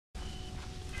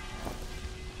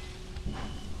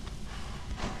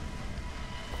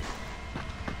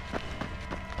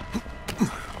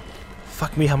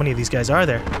fuck me, how many of these guys are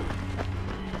there?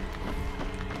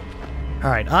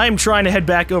 Alright, I'm trying to head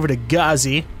back over to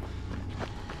Ghazi.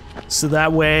 So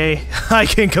that way, I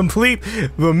can complete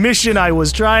the mission I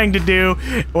was trying to do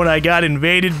when I got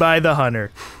invaded by the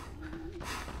hunter.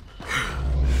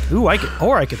 Ooh, I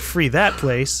could free that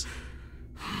place.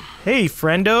 Hey,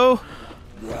 friendo.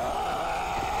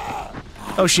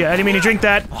 Oh shit, I didn't mean to drink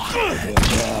that.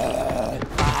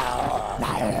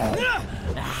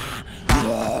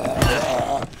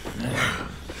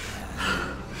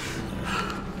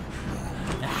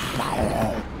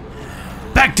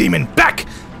 Back, demon, back!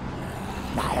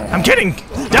 I'm kidding!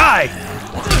 Die!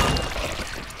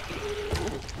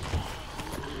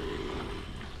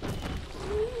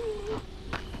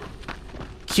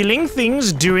 Killing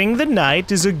things during the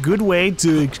night is a good way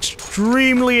to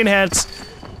extremely enhance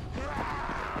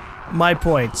my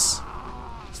points.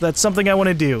 So that's something I want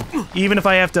to do, even if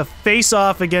I have to face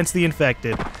off against the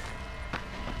infected.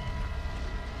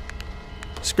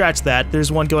 Scratch that,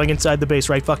 there's one going inside the base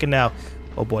right fucking now.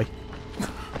 Oh boy.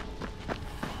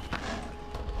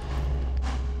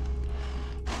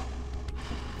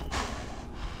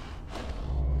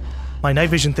 My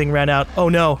night vision thing ran out. Oh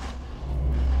no.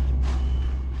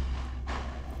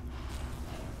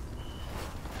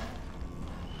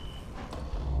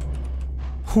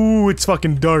 Ooh, it's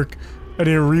fucking dark. I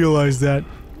didn't realize that.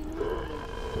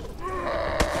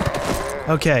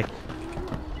 Okay.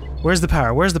 Where's the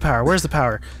power? Where's the power? Where's the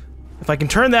power? If I can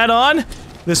turn that on,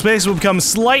 this base will become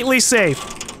slightly safe.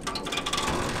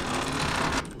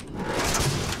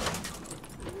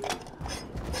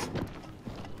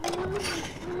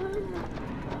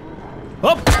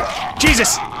 Oh!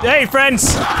 Jesus! Hey,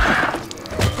 friends!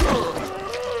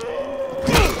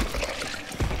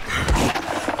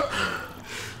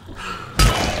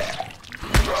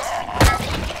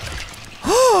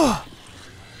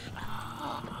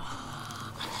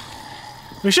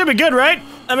 We should be good, right?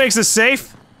 That makes us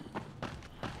safe.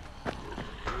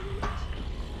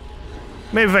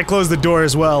 Maybe if I close the door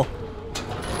as well.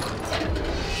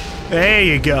 There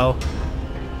you go.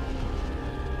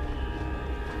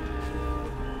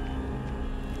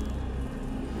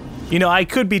 You know, I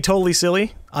could be totally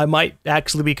silly. I might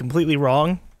actually be completely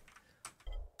wrong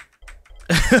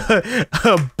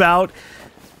about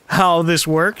how this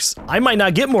works. I might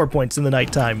not get more points in the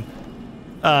nighttime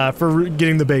for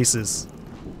getting the bases.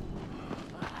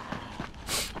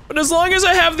 But as long as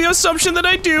I have the assumption that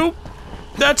I do,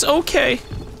 that's okay.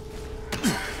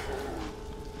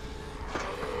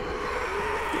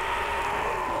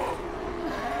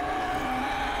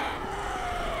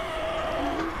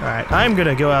 Alright, I'm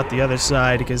gonna go out the other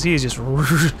side because he's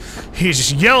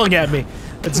just yelling at me.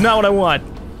 That's not what I want.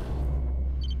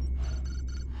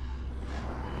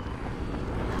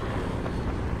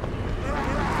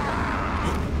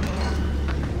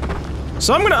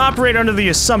 So I'm gonna operate under the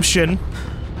assumption.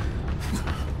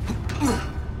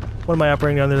 What am I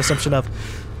operating under the assumption of?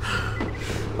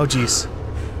 Oh jeez.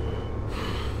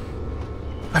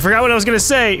 I forgot what I was gonna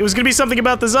say. It was gonna be something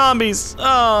about the zombies.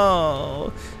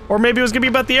 Oh. Or maybe it was gonna be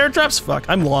about the airdrops? Fuck,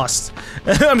 I'm lost.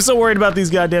 I'm so worried about these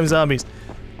goddamn zombies.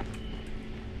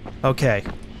 Okay.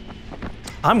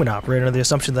 I'm gonna operate under the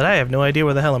assumption that I have no idea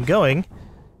where the hell I'm going.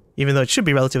 Even though it should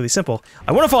be relatively simple.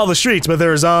 I want to follow the streets, but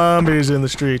there are zombies in the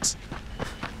streets.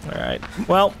 Alright,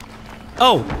 well...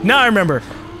 Oh, now I remember.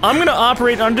 I'm gonna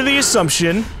operate under the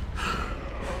assumption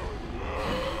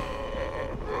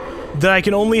that I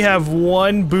can only have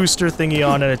one booster thingy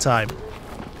on at a time.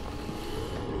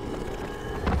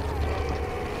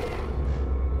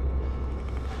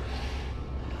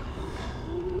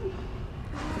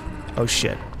 Oh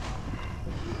shit.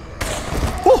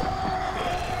 Woo!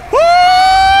 Woo!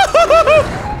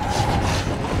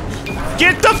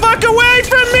 Get the fuck away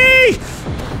from me!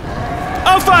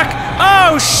 Oh fuck!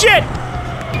 Oh shit!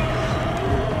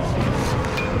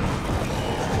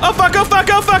 Oh fuck, oh fuck,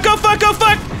 oh fuck, oh fuck, oh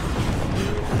fuck!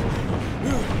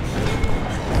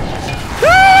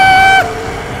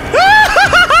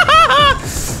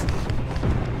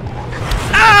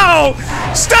 Ow!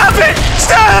 Stop it!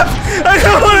 Stop! I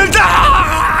don't want to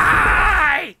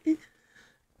die!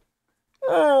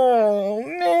 Oh,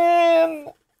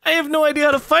 man. I have no idea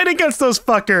how to fight against those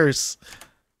fuckers.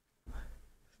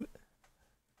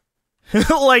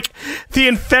 Like, the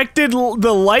infected,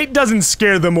 the light doesn't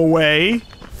scare them away.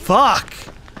 Fuck.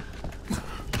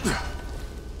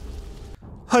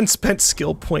 Unspent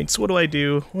skill points. What do I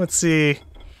do? Let's see.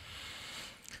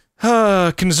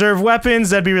 Conserve weapons,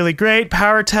 that'd be really great.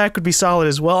 Power attack would be solid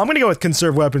as well. I'm gonna go with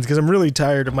conserve weapons because I'm really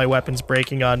tired of my weapons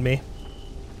breaking on me.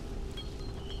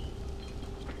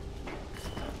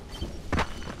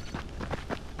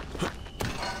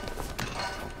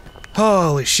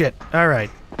 Holy shit. Alright.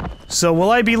 So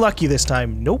will I be lucky this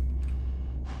time? Nope.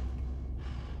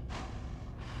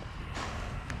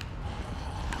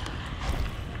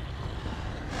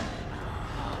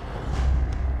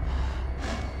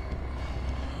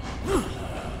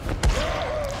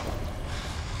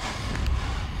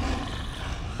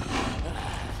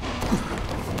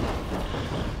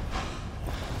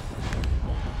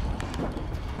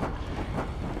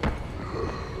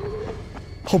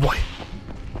 Oh boy.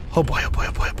 Oh boy, oh boy,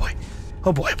 oh boy, oh boy.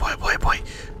 Oh boy, oh boy, oh boy, oh boy.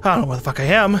 I don't know where the fuck I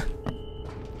am.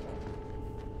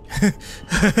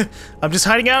 I'm just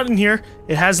hiding out in here.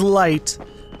 It has light.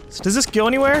 So does this go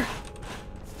anywhere?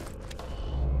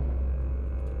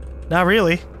 Not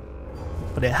really.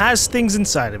 But it has things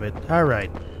inside of it.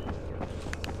 Alright.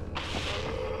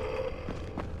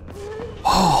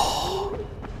 Oh.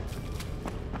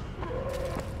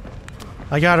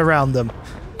 I got around them.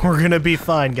 We're gonna be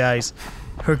fine, guys.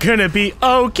 We're gonna be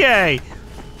okay!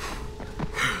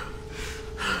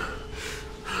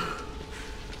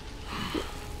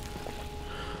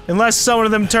 Unless some of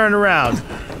them turn around.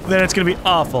 Then it's gonna be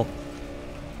awful.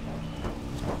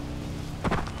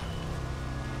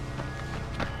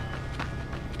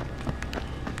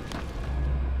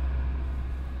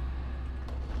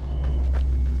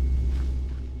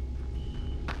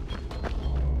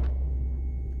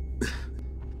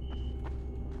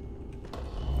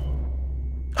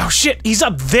 Oh shit, he's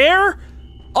up there?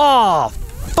 Oh,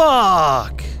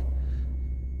 fuck.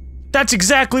 That's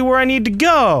exactly where I need to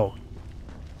go.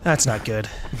 That's not good.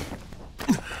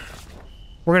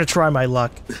 We're gonna try my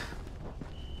luck.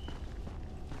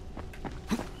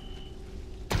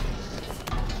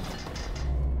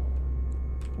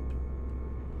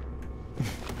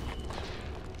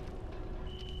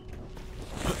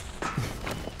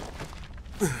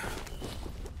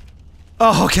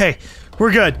 Oh, okay.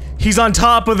 We're good. He's on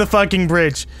top of the fucking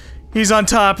bridge. He's on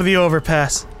top of the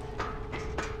overpass.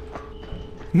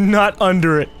 Not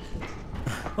under it.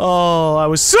 Oh, I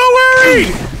was so worried!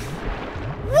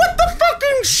 What the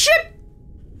fucking shit?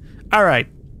 Alright.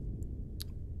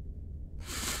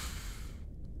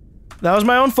 That was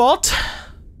my own fault.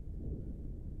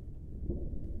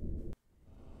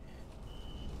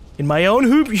 In my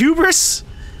own hubris,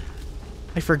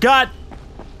 I forgot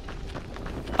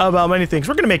about many things.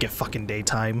 We're gonna make it fucking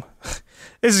daytime.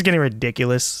 This is getting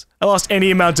ridiculous. I lost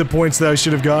any amount of points that I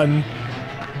should have gotten.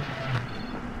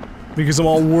 Because I'm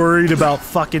all worried about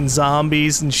fucking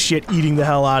zombies and shit eating the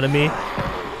hell out of me.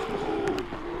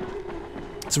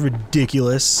 It's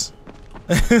ridiculous.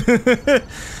 Even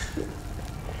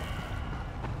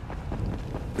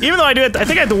though I think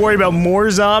I have to worry about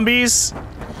more zombies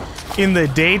in the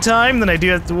daytime than I do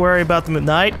have to worry about them at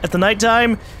night. At the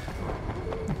nighttime,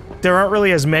 there aren't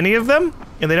really as many of them,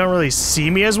 and they don't really see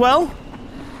me as well.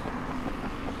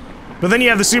 But then you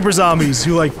have the super zombies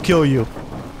who, like, kill you.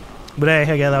 But hey,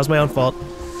 again, that was my own fault.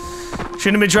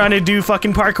 Shouldn't have been trying to do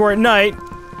fucking parkour at night.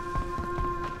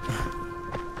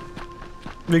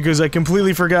 Because I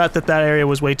completely forgot that that area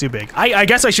was way too big. I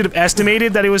guess I should have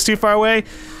estimated that it was too far away.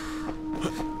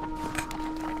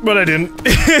 But I didn't.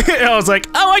 I was like,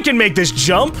 oh, I can make this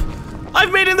jump!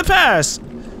 I've made it in the past!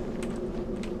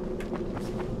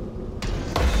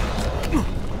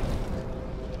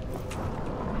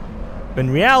 In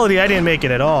reality, I didn't make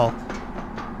it at all.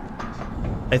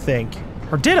 I think.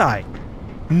 Or did I?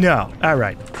 No.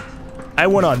 Alright. I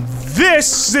went on.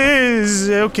 This is...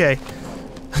 okay.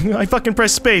 I fucking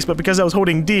pressed space, but because I was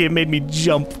holding D, it made me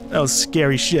jump. That was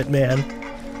scary shit, man.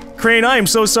 Crane, I am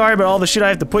so sorry about all the shit I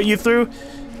have to put you through.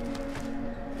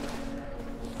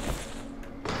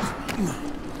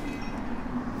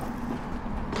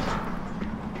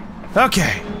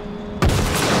 Okay.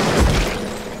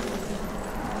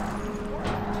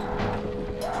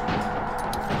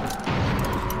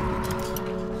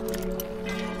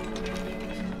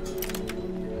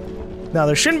 Now,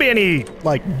 there shouldn't be any,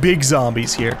 like, big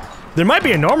zombies here. There might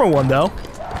be a normal one, though.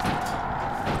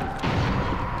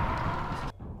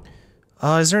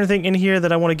 Is there anything in here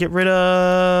that I want to get rid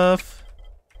of?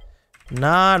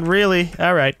 Not really.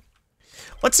 Alright.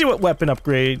 Let's see what weapon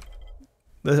upgrade...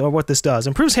 or what this does.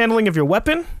 Improves handling of your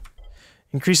weapon.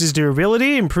 Increases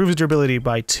durability. Improves durability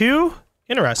by 2.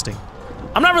 Interesting.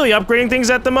 I'm not really upgrading things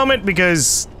at the moment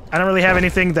because I don't really have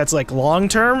anything that's, like,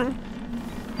 long-term.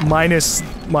 Minus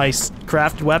my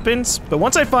craft weapons, but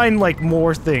once I find like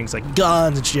more things, like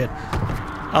guns and shit,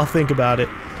 I'll think about it.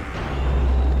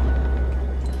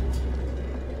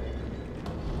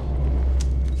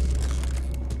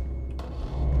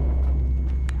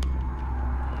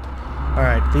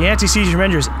 Alright, the anti-siege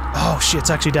renders. Oh shit,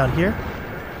 it's actually down here.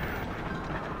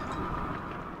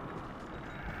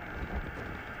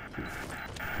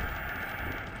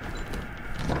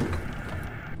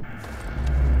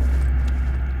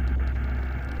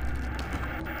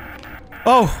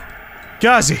 Oh,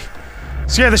 Gazi.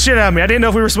 Scared the shit out of me. I didn't know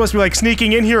if we were supposed to be like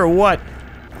sneaking in here or what.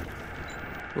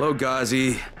 Hello,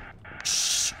 Gazi.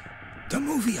 Shh! The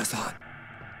movie is on.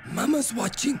 Mama's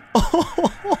watching.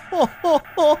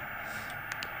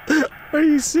 Are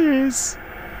you serious?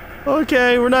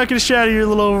 Okay, we're not gonna shatter your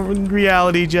little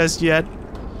reality just yet.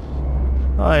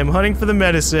 I am hunting for the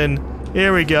medicine.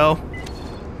 Here we go.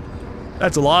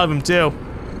 That's a lot of them too.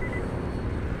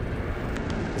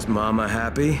 Is Mama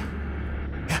happy?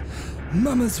 Yeah,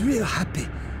 Mama's real happy.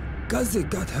 Gazi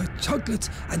got her chocolates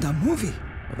and a movie.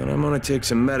 Well, then I'm gonna take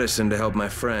some medicine to help my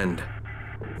friend.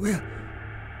 Well,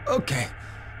 okay.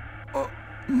 Oh,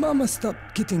 Mama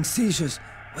stopped getting seizures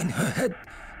when her head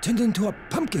turned into a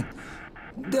pumpkin.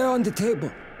 They're on the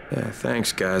table. Yeah,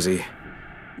 thanks, Gazi.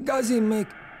 Gazi make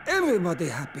everybody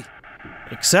happy.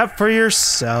 Except for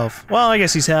yourself. Well, I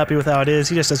guess he's happy with how it is.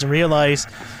 He just doesn't realize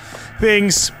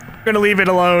things. We're gonna leave it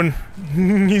alone.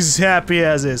 He's happy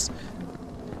as is.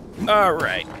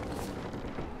 Alright.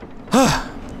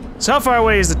 So how far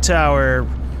away is the tower?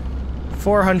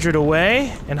 400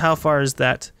 away. And how far is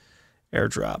that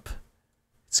airdrop?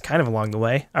 It's kind of along the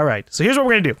way. Alright, so here's what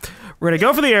we're gonna do. We're gonna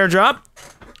go for the airdrop.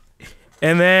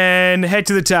 And then head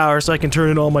to the tower so I can turn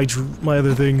in all my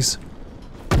other things.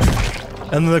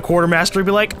 And then the quartermaster will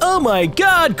be like, "Oh my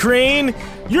god, Crane!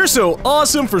 You're so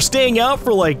awesome for staying out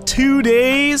for like 2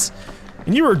 days!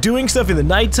 And you were doing stuff in the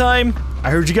nighttime. I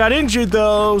heard you got injured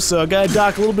though, so I gotta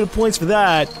dock a little bit of points for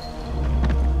that."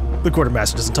 The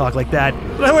quartermaster doesn't talk like that,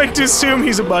 but I like to assume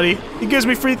he's a buddy. He gives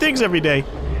me free things every day.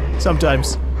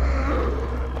 Sometimes.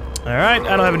 Alright,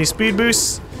 I don't have any speed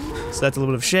boosts, so that's a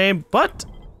little bit of a shame, but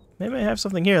maybe I have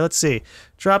something here. Let's see.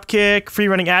 Drop kick, free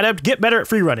running adept, get better at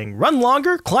free running. Run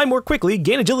longer, climb more quickly,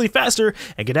 gain agility faster,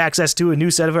 and get access to a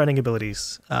new set of running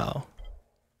abilities. Oh.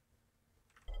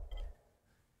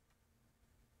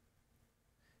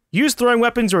 Use throwing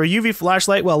weapons or a UV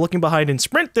flashlight while looking behind and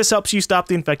sprint. This helps you stop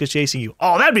the infected chasing you.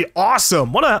 Oh, that'd be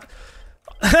awesome. What a...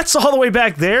 That's all the way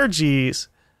back there, jeez.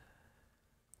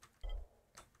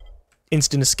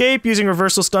 Instant escape. Using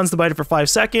reversal stuns the biter for 5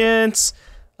 seconds.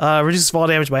 Reduces fall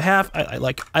damage by half. I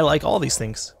like all these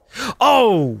things.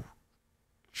 Oh!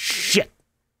 Shit.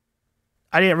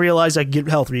 I didn't realize I could get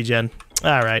health regen.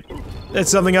 Alright. That's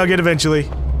something I'll get eventually.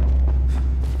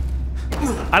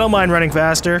 I don't mind running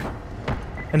faster.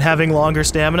 And having longer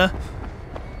stamina.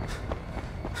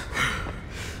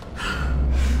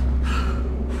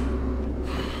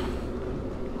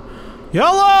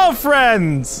 YOLO,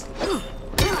 friends!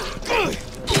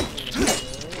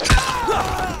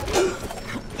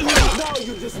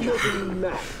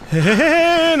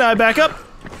 And I back up.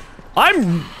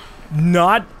 I'm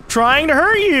not trying to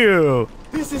hurt you.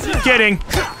 Kidding.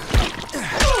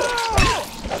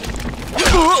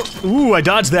 Ooh, I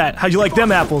dodged that. How'd you like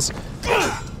them apples?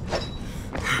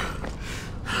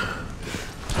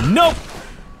 Nope.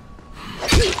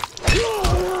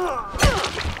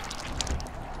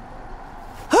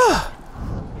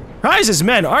 Rise's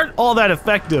men aren't all that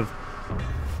effective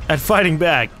at fighting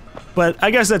back, but I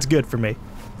guess that's good for me.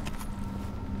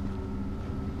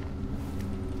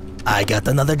 I got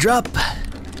another drop.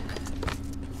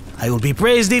 I will be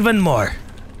praised even more.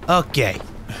 Okay.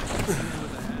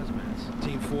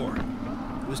 Team 4.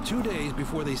 It was 2 days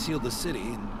before they sealed the city,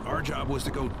 and our job was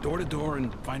to go door to door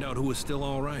and find out who was still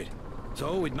all right.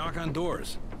 So we'd knock on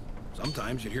doors.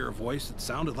 Sometimes you'd hear a voice that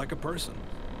sounded like a person.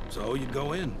 So you'd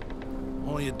go in.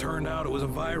 Only it turned out it was a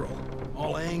viral.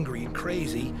 All angry and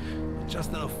crazy. Just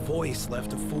enough voice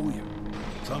left to fool you.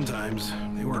 Sometimes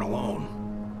they weren't alone.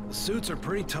 The suits are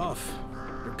pretty tough.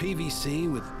 They're PVC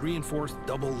with reinforced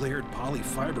double-layered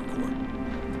polyfiber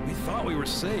core. We thought we were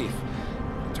safe.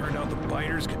 It turned out the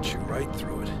biters could chew right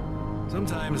through it.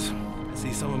 Sometimes I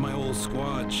see some of my old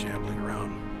squad shambling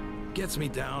around. Gets me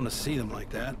down to see them like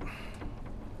that.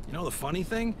 You know the funny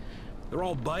thing? They're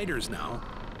all biters now,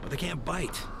 but they can't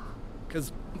bite.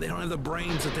 Because they don't have the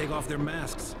brains to take off their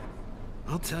masks.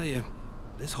 I'll tell you,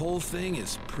 this whole thing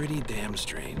is pretty damn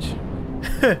strange.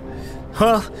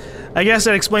 Well, I guess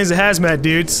that explains the hazmat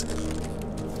dudes.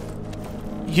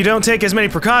 You don't take as many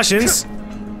precautions.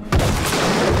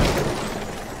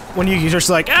 When you're just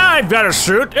like, ah, I've got a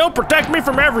suit, it'll protect me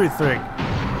from everything.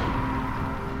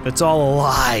 It's all a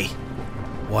lie.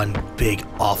 One big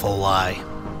awful lie.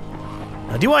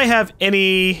 Now, do I have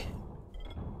any...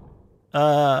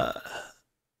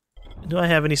 Do I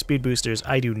have any speed boosters?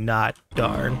 I do not.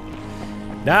 Darn.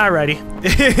 Alrighty.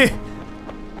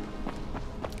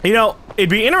 You know, it'd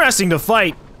be interesting to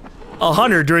fight a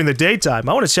hunter during the daytime.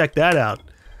 I want to check that out.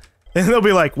 And they'll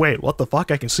be like, wait, what the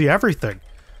fuck? I can see everything.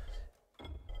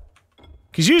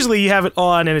 Because usually you have it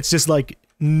on and it's just like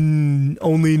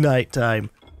Only nighttime.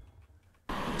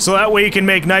 So that way you can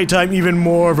make nighttime even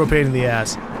more of a pain in the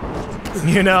ass.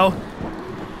 You know?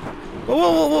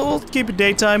 We'll keep it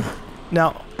daytime.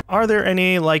 Now, are there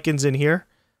any lichens in here?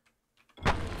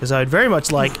 Because I'd very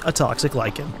much like a toxic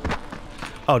lichen.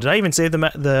 Oh, did I even save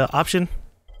the option?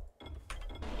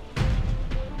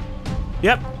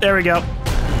 Yep, there we go.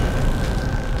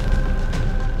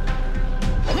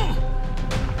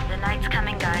 The night's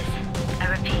coming, guys. I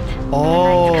repeat.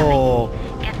 Oh. The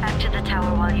night's coming. Get back to the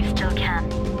tower while you still can.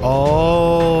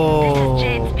 Oh. This is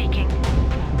Jade speaking.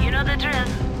 You know the drill.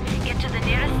 Get to the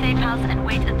nearest safe house and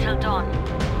wait until dawn.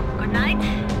 Good night.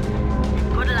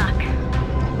 Good luck.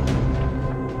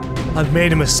 I've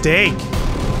made a mistake.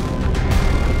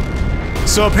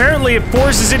 So apparently it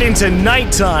forces it into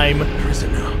nighttime. Where is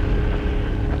it now?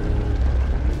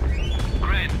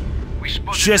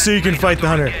 Just so you can fight the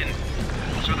hunter. Again.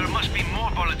 So there must be more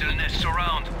volatile nests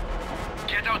around.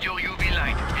 Get out your UV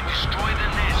light and destroy the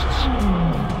nests.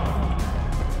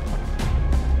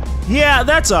 Yeah,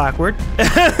 that's awkward.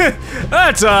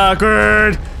 That's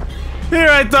awkward. Here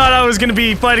I thought I was gonna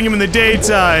be fighting him in the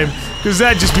daytime, because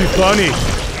that'd just be funny.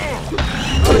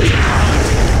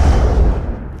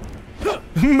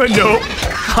 But nope,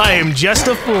 I am just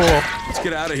a fool. Let's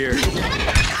get out of here.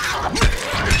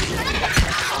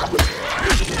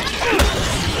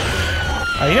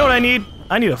 You know what I need?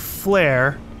 I need a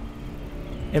flare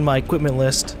in my equipment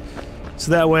list.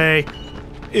 So that way,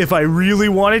 if I really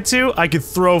wanted to, I could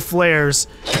throw flares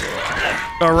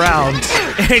around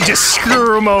and just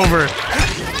screw them over.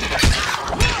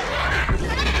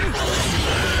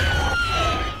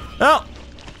 Well,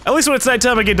 at least when it's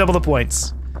nighttime, I get double the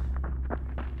points.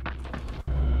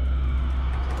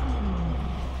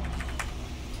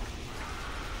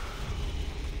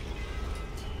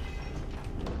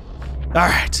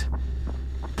 Alright.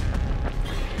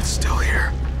 It's still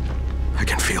here. I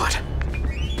can feel it.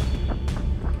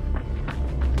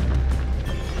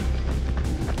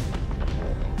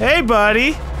 Hey,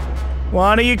 buddy.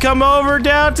 Why don't you come over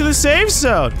down to the safe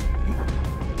zone?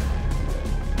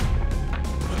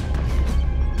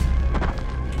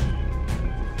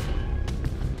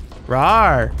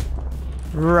 Rawr.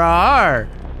 Rawr.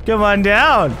 Come on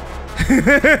down.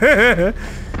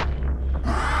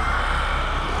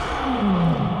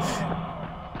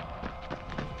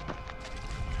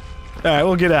 Alright,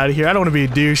 we'll get out of here. I don't want to be a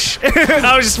douche.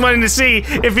 I was just wanting to see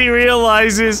if he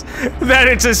realizes that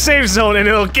it's a safe zone and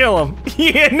it'll kill him.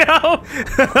 You know?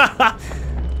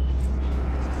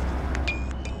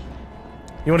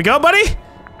 You wanna go, buddy?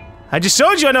 I just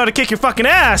showed you I know how to kick your fucking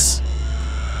ass!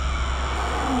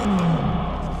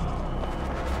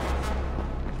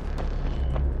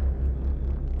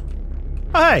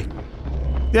 Oh, hey!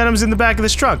 The item's in the back of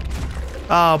this trunk.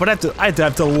 Oh, but I'd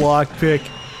have to lockpick.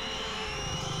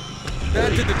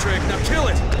 That did the trick. Now kill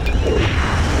it.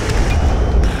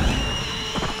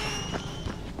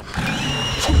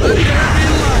 Let there be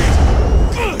light.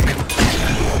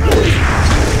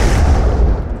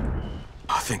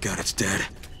 Oh, thank God it's dead.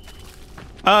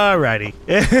 Alrighty.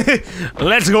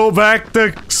 Let's go back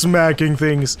to smacking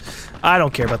things. I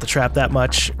don't care about the trap that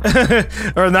much.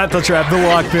 Or not the trap, the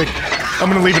lockpick. I'm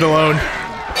gonna leave it alone.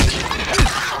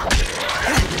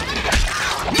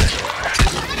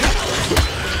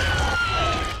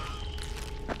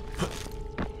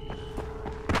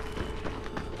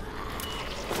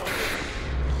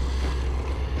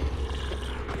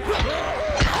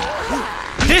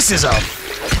 This is a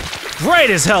bright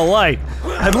as hell light.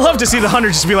 I'd love to see the hunter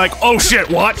just be like, "Oh shit,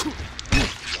 what?"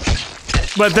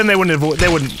 But then they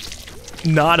wouldn't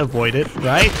not avoid it,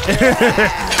 right?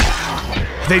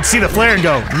 They'd see the flare and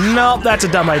go, "Nope, that's a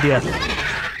dumb idea."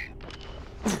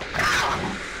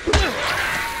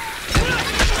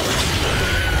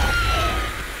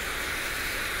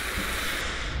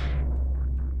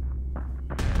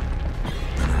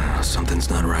 Something's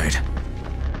not right.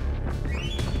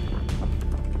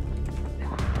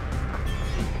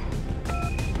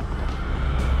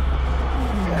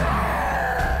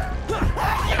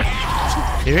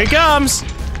 Here he comes!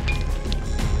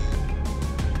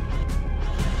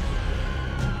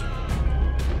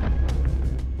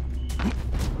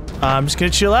 I'm just gonna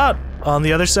chill out on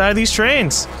the other side of these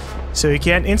trains, so he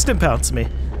can't instant pounce me.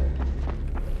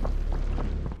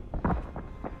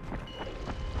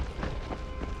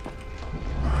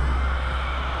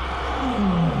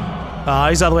 Ah,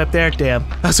 he's all the way up there, damn.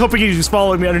 I was hoping he'd just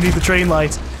follow me underneath the train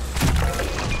lines.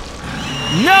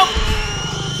 Nope!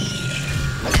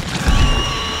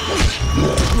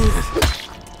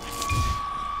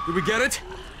 Did we get it?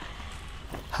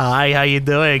 Hi, how you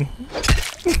doing?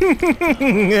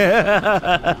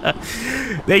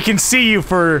 They can see you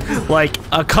for, like,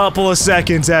 a couple of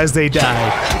seconds as they die.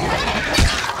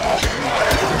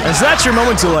 And so that's your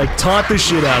moment to, like, taunt the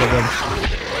shit out of them.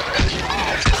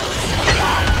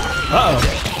 Uh-oh.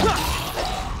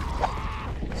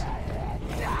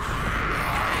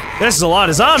 This is a lot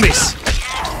of zombies!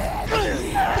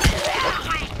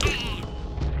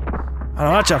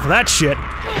 Oh, watch out for that shit.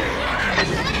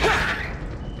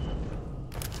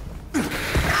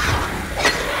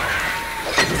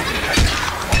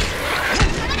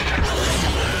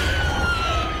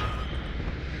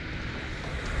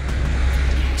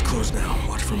 It's closed now.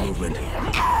 Watch for movement.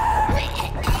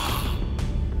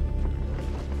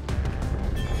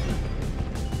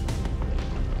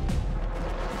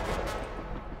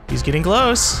 He's getting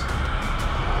close.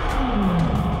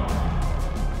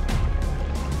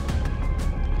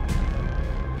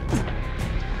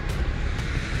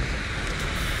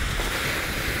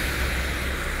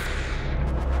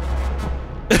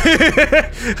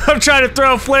 I'm trying to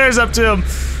throw flares up to him.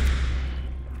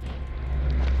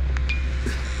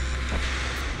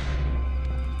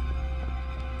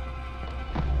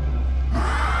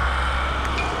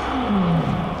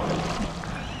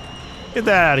 Get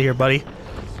that out of here, buddy.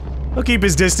 He'll keep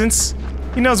his distance.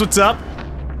 He knows what's up.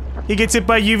 He gets hit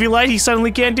by UV light, he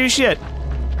suddenly can't do shit.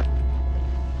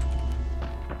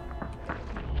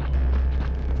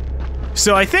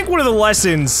 So I think one of the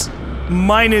lessons,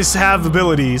 minus have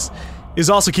abilities, is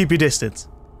also keep your distance.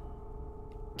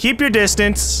 Keep your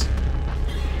distance.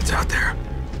 It's out there.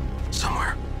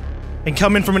 Somewhere. And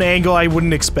come in from an angle I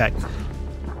wouldn't expect.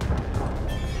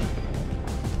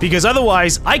 Because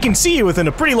otherwise, I can see you within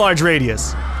a pretty large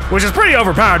radius. Which is pretty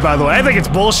overpowered, by the way. I think it's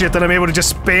bullshit that I'm able to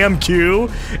just spam Q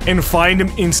and find him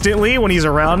instantly when he's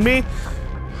around me.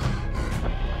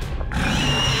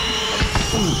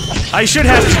 I should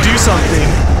have to do something.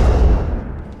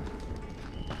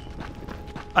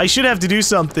 I should have to do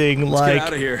something like... Get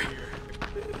out of here.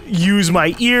 Use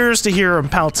my ears to hear him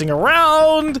pouncing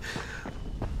around.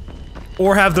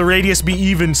 Or have the radius be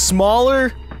even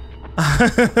smaller.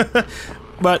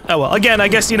 But, oh well. Again, I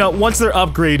guess, you know, once they're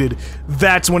upgraded,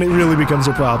 that's when it really becomes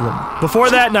a problem. Before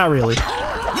that, not really.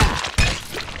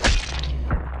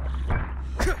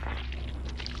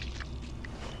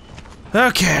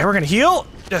 Okay, we're gonna heal,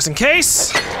 just in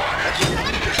case.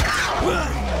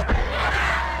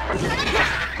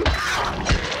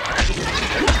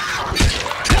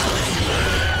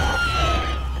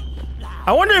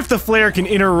 I wonder if the flare can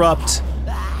interrupt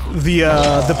the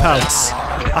pounce.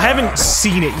 I haven't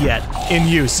seen it yet in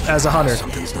use as a hunter.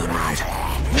 Something's not right.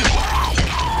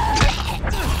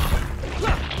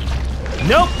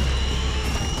 Nope.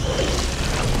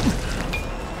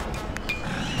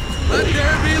 Let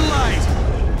there be light.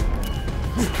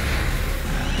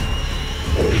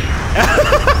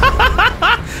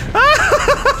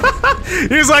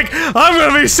 He's like, I'm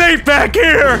gonna be safe back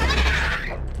here.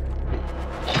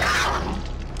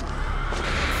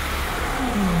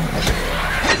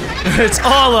 It's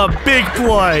all a big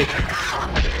ploy.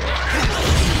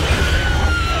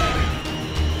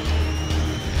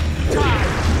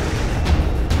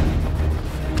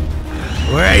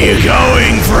 Where are you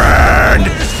going, friend?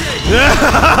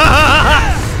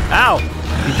 Ow!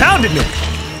 He pounded me.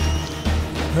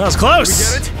 That was close. We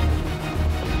get it?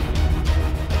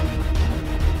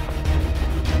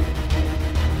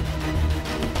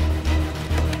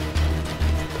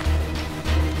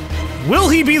 Will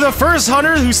he be the first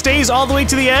hunter who stays all the way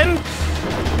to the end?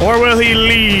 Or will he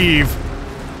leave?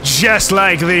 Just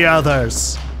like the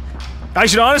others. I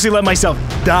should honestly let myself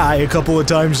die a couple of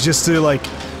times just to, like,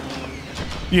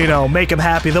 you know, make him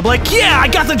happy. They'll be like, yeah, I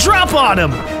got the drop on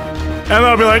him! And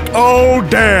I'll be like, oh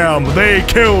damn, they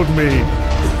killed me.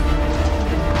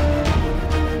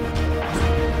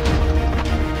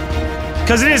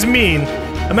 Because it is mean.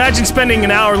 Imagine spending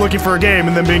an hour looking for a game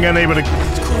and then being unable to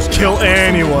kill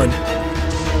anyone.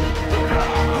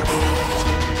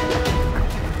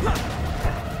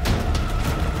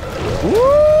 Woo!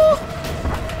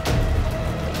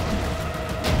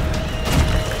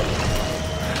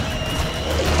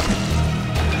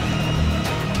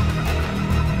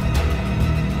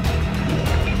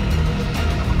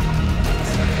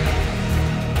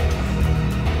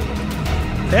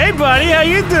 Hey buddy, how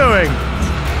you doing?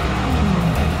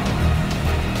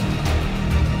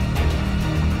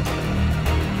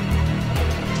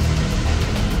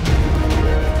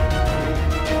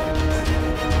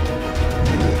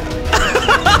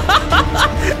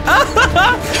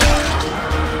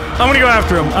 I'm gonna go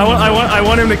after him. I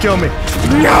want him to kill me.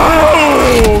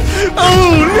 No!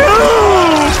 Oh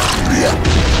no!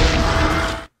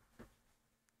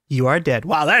 You are dead.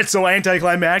 Wow, that's so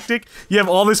anticlimactic. You have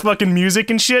all this fucking music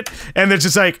and shit, and it's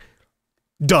just like,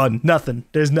 done. Nothing.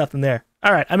 There's nothing there.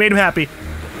 Alright, I made him happy.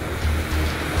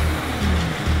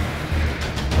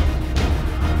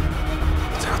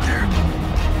 It's out there.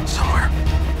 Somewhere.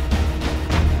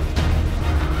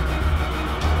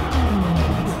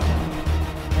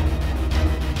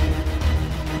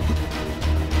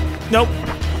 Nope.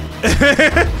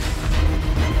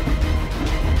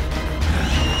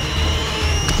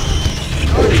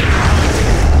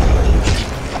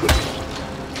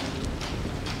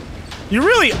 You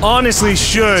really honestly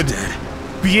should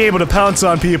be able to pounce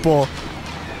on people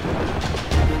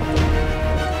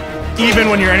even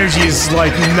when your energy is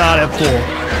like not at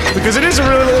full. Because it is a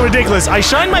little ridiculous. I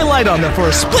shine my light on them for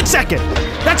a split second.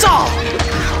 That's all.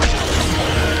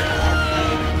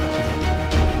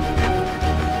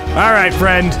 Alright,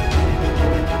 friend.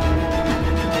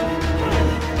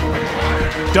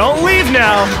 Don't leave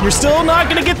now. You're still not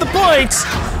gonna get the points.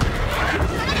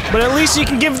 But at least you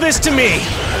can give this to me.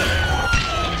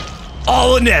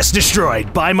 All a nest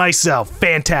destroyed by myself.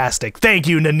 Fantastic. Thank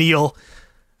you, Nanil.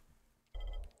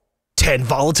 10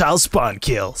 volatile spawn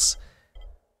kills.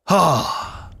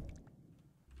 Oh.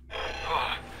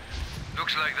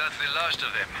 Looks like that's the last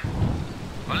of them.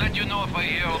 I'll let you know if I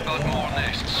hear about more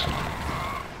nests.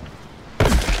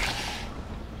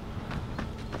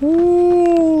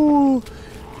 Ooh.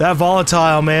 That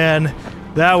volatile, man.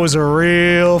 That was a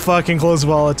real fucking close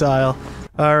volatile.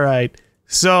 Alright.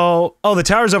 So, oh, the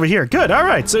tower's over here. Good,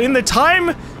 alright. So in the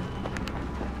time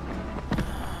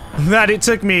that it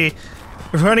took me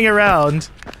running around,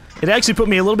 it actually put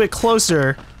me a little bit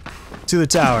closer to the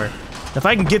tower. If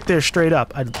I can get there straight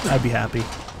up, I'd be happy.